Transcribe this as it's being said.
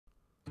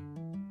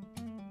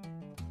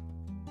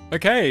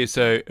Okay,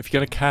 so if you're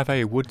going to carve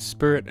a wood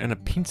spirit and a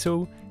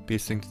pencil,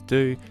 best thing to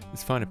do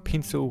is find a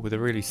pencil with a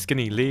really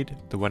skinny lead.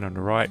 The one on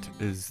the right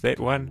is that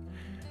one.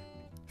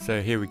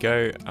 So here we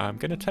go. I'm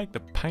going to take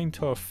the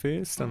paint off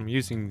first. I'm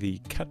using the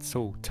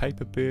Cutsaw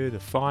taper burr, the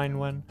fine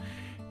one,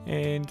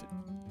 and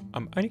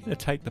I'm only going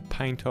to take the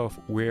paint off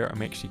where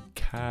I'm actually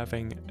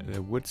carving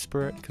the wood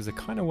spirit, because I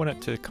kind of want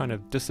it to kind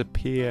of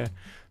disappear,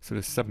 sort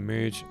of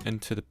submerge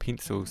into the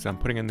pencil. So I'm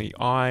putting in the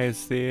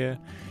eyes there,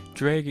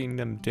 dragging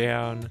them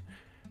down,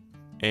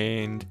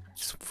 and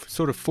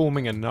sort of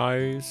forming a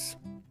nose.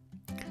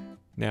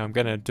 Now I'm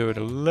going to do it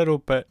a little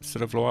bit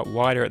sort of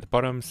wider at the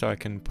bottom so I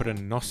can put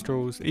in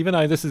nostrils. Even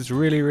though this is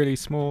really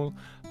small,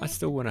 I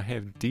still want to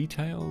have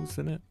details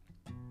in it.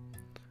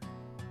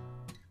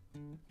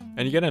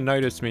 And you're going to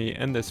notice me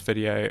in this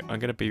video, I'm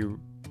going to be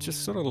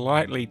just sort of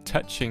lightly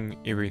touching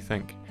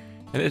everything.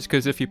 And that's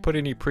because if you put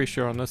any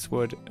pressure on this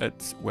wood,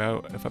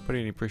 well, if I put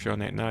any pressure on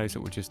that nose, it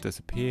will just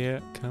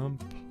disappear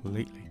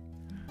completely.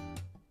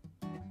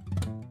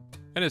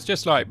 And it's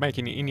just like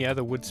making any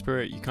other wood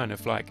spirit. You kind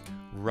of like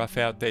rough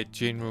out that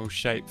general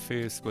shape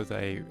first with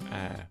a,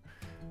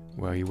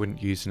 well, you wouldn't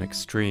use an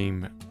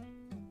extreme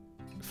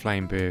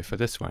flame burr for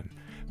this one,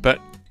 but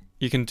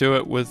you can do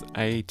it with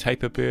a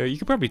taper burr. You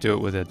could probably do it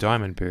with a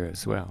diamond burr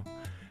as well.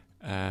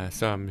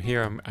 So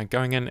I'm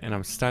going in and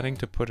I'm starting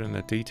to put in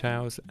the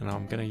details, and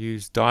I'm going to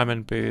use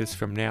diamond burrs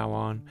from now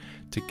on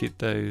to get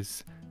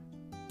those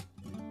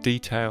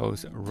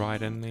details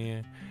right in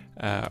there.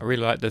 I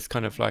really like this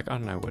kind of like, I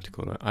don't know what to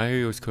call it.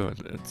 I always call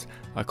it,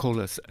 I call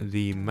this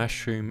the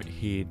mushroom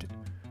head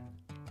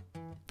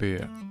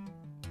burr.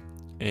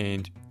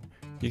 And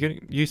you're going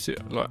to use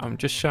it, like, I'm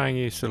just showing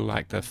you sort of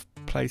like the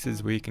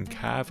places where you can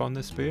carve on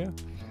this burr. You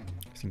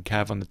can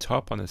carve on the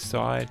top, on the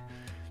side,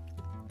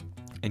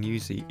 and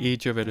use the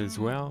edge of it as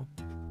well.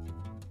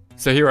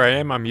 So here I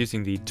am, I'm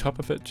using the top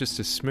of it just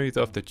to smooth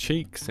off the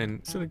cheeks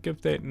and sort of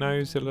give that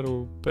nose a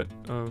little bit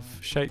of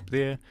shape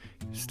there.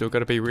 Still got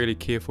to be really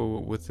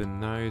careful with the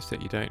nose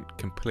that you don't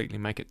completely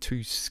make it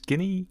too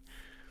skinny.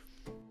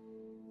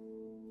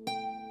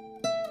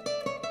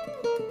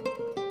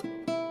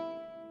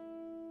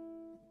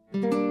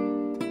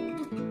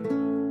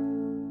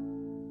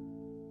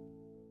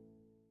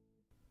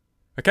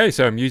 Okay,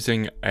 so I'm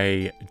using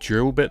a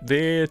drill bit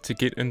there to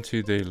get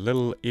into the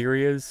little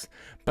areas,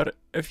 but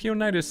if you'll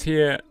notice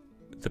here,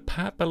 the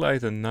part below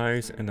the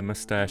nose and the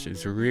moustache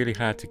is really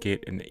hard to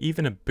get, and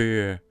even a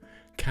burr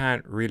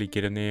can't really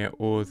get in there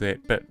or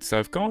that bit. So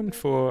I've gone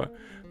for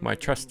my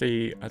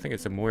trusty, I think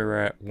it's a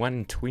Moira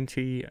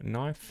 120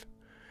 knife.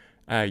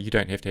 You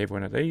don't have to have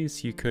one of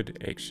these. You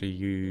could actually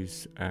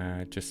use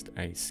just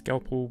a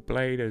scalpel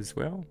blade as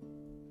well.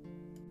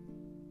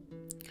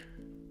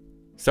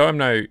 So I'm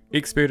no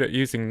expert at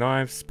using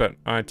knives, but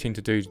I tend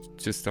to do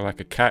just like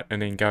a cut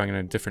and then going in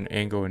a different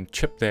angle and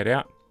chip that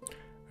out.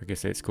 I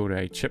guess that's called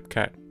a chip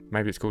cut.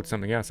 Maybe it's called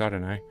something else, I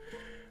don't know.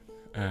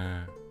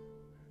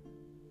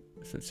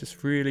 So it's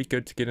just really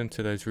good to get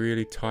into those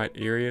really tight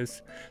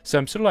areas. So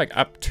I'm sort of like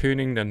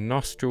upturning the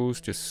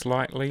nostrils just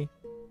slightly.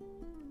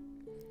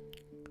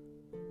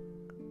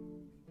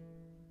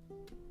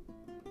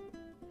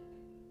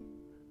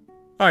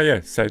 Oh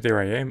yeah, so there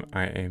I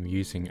am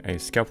using a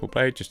scalpel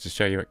blade just to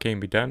show you it can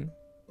be done.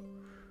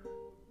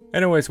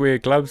 And always wear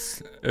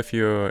gloves if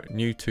you're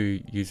new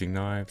to using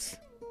knives.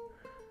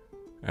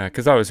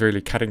 Because I was really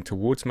cutting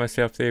towards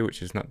myself there,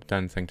 which is not the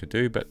done thing to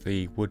do, but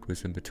the wood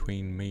was in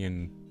between me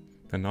and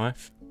the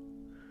knife.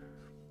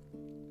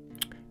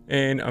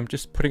 And I'm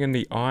just putting in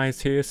the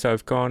eyes here, so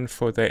I've gone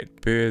for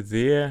that burr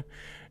there.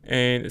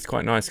 And it's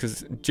quite nice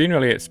because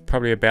generally it's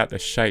probably about the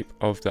shape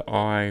of the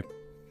eye,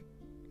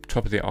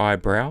 top of the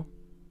eyebrow.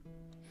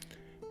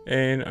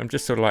 And I'm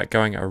just sort of like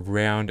going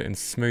around and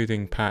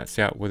smoothing parts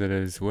out with it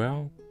as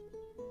well.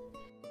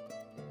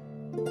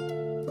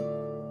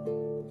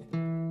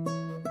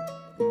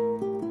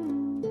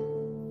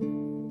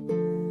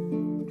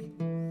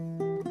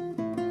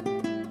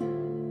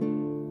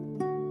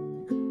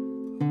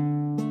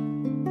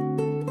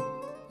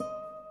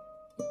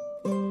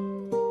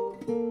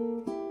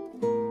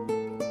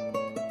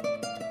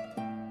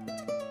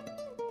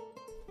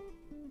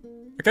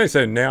 Okay,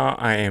 so now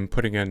I am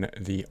putting in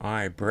the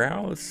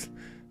eyebrows.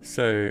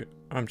 So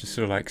I'm just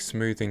sort of like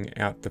smoothing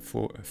out the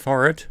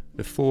forehead.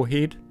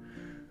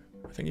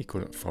 I think he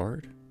called it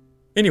forehead.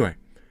 Anyway,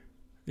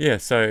 yeah,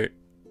 so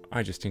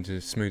I just tend to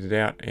smooth it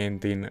out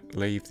and then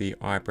leave the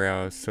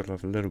eyebrows sort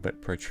of a little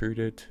bit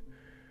protruded.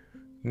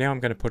 Now I'm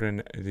going to put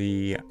in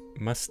the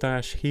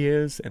mustache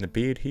hairs and the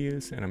beard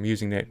hairs, and I'm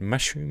using that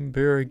mushroom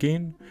burr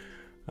again.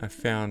 I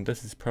found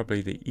this is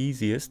probably the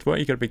easiest. What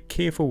you got to be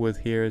careful with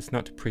here is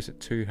not to press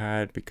it too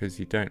hard, because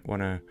you don't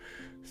want to,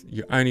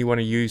 you only want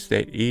to use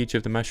that edge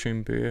of the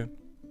mushroom burr.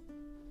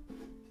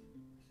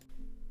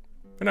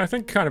 And I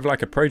think kind of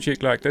like a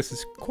project like this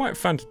is quite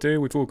fun to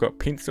do. We've all got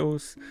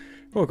pencils,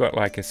 we've all got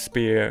like a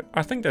spare.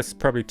 I think this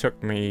probably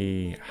took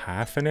me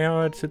half an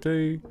hour to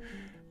do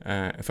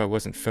if I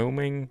wasn't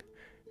filming,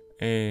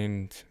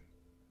 and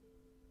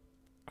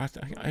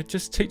it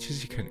just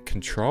teaches you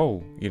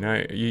control. You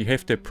know, you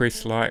have to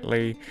press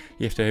lightly,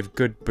 you have to have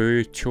good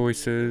burr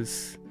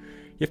choices,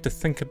 you have to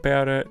think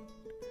about it,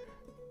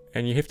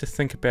 and you have to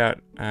think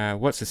about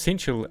what's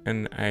essential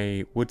in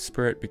a wood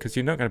spirit, because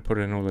you're not going to put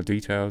in all the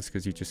details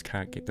because you just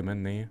can't get them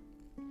in there.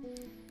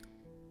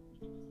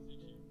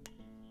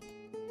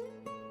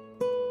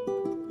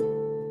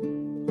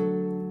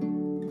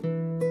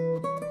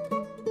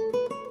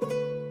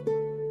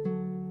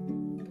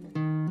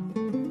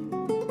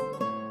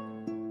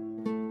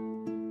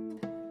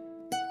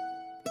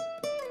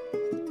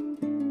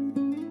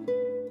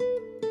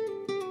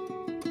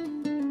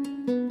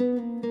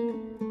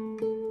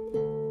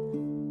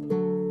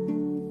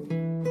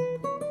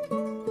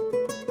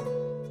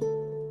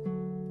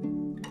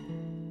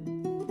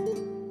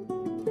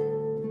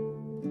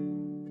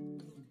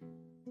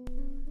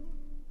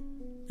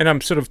 And I'm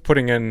sort of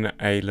putting in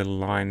a little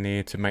line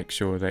there to make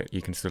sure that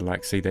you can sort of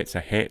like see that's a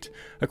hat.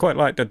 I quite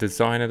like the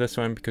design of this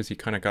one because you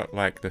kind of got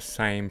like the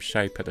same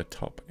shape at the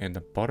top and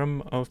the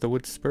bottom of the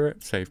wood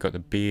spirit. So you've got the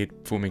beard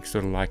forming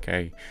sort of like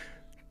a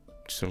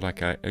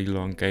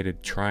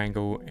elongated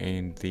triangle,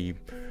 and the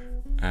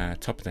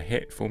top of the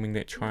hat forming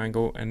that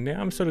triangle. And now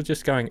I'm sort of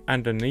just going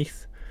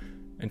underneath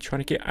and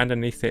trying to get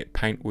underneath that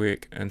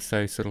paintwork, and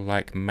so sort of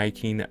like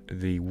making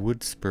the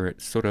wood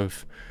spirit sort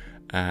of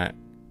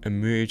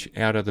emerge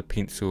out of the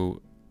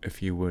pencil,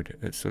 if you would.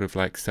 It's sort of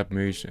like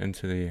submerged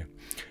into there.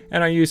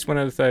 And I used one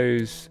of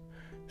those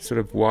sort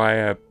of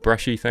wire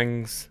brushy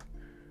things,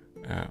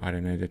 I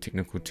don't know the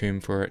technical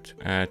term for it,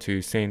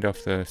 to sand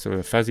off the sort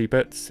of fuzzy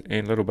bits,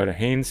 and a little bit of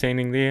hand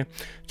sanding there.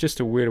 Just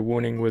a word of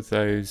warning with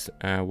those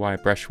wire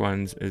brush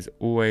ones is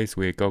always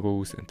wear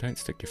goggles and don't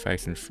stick your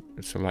face in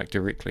sort of like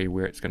directly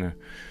where it's going to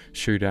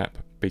shoot up,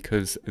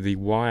 because the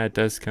wire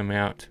does come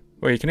out.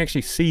 Well, you can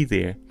actually see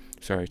there,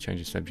 sorry, change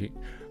the subject,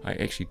 I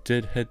actually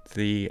did hit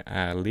the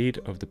lead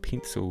of the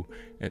pencil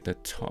at the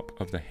top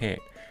of the hat,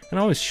 and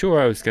I was sure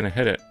I was going to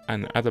hit it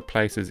in other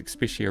places,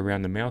 especially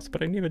around the mouth,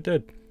 but I never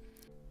did.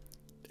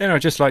 And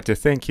I'd just like to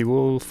thank you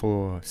all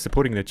for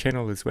supporting the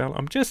channel as well.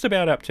 I'm just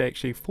about up to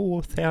actually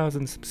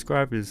 4,000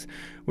 subscribers,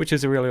 which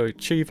is a real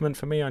achievement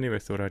for me. I never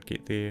thought I'd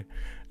get there.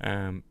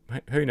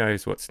 Who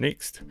knows what's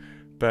next,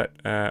 but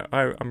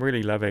I'm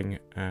really loving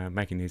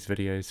making these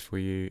videos for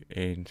you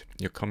and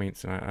your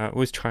comments, and I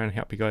always try and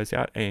help you guys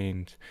out,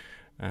 and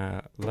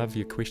love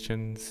your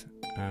questions.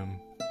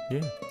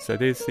 Yeah, so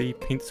there's the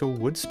pencil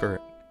wood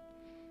spirit.